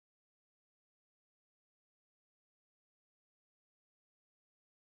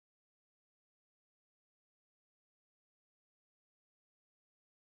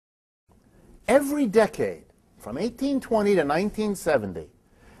Every decade, from 1820 to 1970,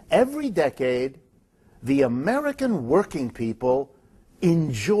 every decade, the American working people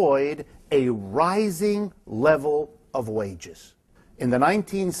enjoyed a rising level of wages. In the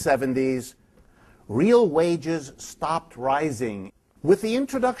 1970s, real wages stopped rising. With the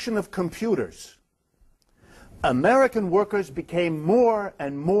introduction of computers, American workers became more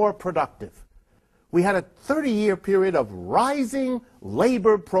and more productive. We had a 30-year period of rising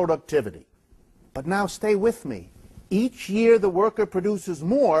labor productivity. But now stay with me. Each year the worker produces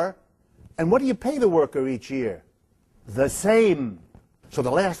more, and what do you pay the worker each year? The same. So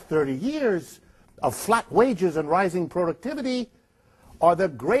the last 30 years of flat wages and rising productivity are the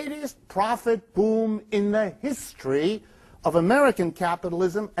greatest profit boom in the history of American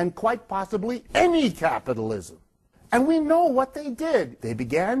capitalism and quite possibly any capitalism. And we know what they did. They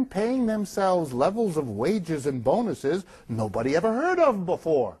began paying themselves levels of wages and bonuses nobody ever heard of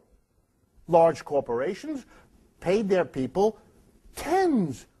before. Large corporations paid their people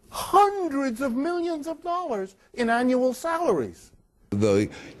tens, hundreds of millions of dollars in annual salaries. The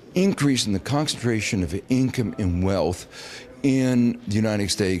increase in the concentration of income and wealth in the United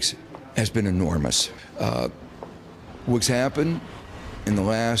States has been enormous. What's happened in the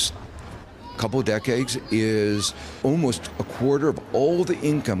last couple of decades is almost a quarter of all the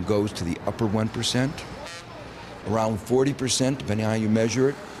income goes to the upper 1%. Around 40%, depending on how you measure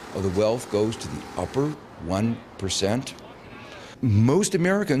it, of the wealth goes to the upper 1%. Most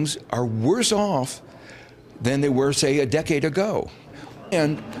Americans are worse off than they were, say, a decade ago.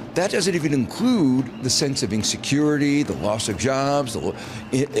 And that doesn't even include the sense of insecurity, the loss of jobs,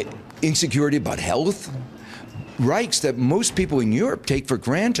 the insecurity about health, rights that most people in Europe take for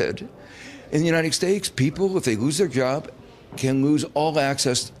granted. In the United States, people, if they lose their job, can lose all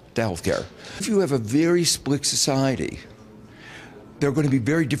access to health care. If you have a very split society, there are going to be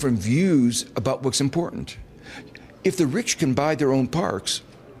very different views about what's important. If the rich can buy their own parks,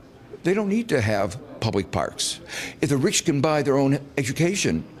 they don't need to have public parks. If the rich can buy their own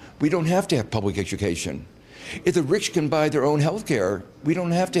education, we don't have to have public education. If the rich can buy their own health care, we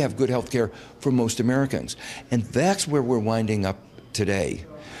don't have to have good health care for most Americans. And that's where we're winding up today.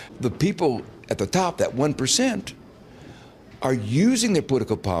 The people at the top, that 1%, are using their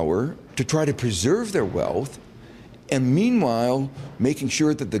political power to try to preserve their wealth, and meanwhile making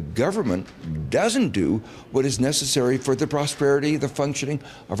sure that the government doesn't do what is necessary for the prosperity, the functioning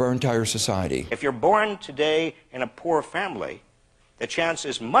of our entire society. If you're born today in a poor family, the chance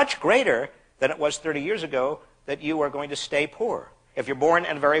is much greater than it was 30 years ago that you are going to stay poor. If you're born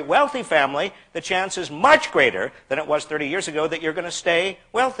in a very wealthy family, the chance is much greater than it was 30 years ago that you're going to stay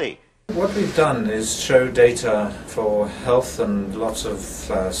wealthy. What we've done is show data for health and lots of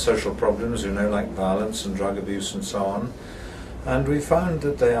social problems, like violence and drug abuse and so on. And we found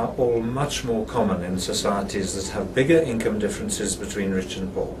that they are all much more common in societies that have bigger income differences between rich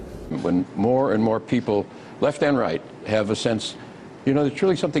and poor. When more and more people, left and right, have a sense, there's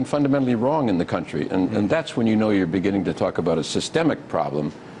truly something fundamentally wrong in the country, and that's when you're beginning to talk about a systemic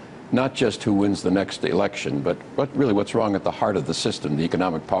problem, not just who wins the next election, but what's wrong at the heart of the system, the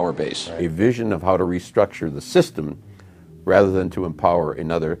economic power base. A vision of how to restructure the system rather than to empower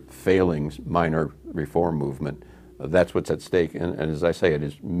another failing minor reform movement. That's what's at stake, and as I say, it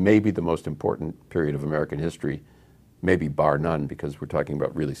is maybe the most important period of American history, maybe bar none, because we're talking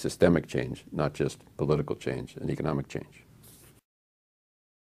about really systemic change, not just political change and economic change.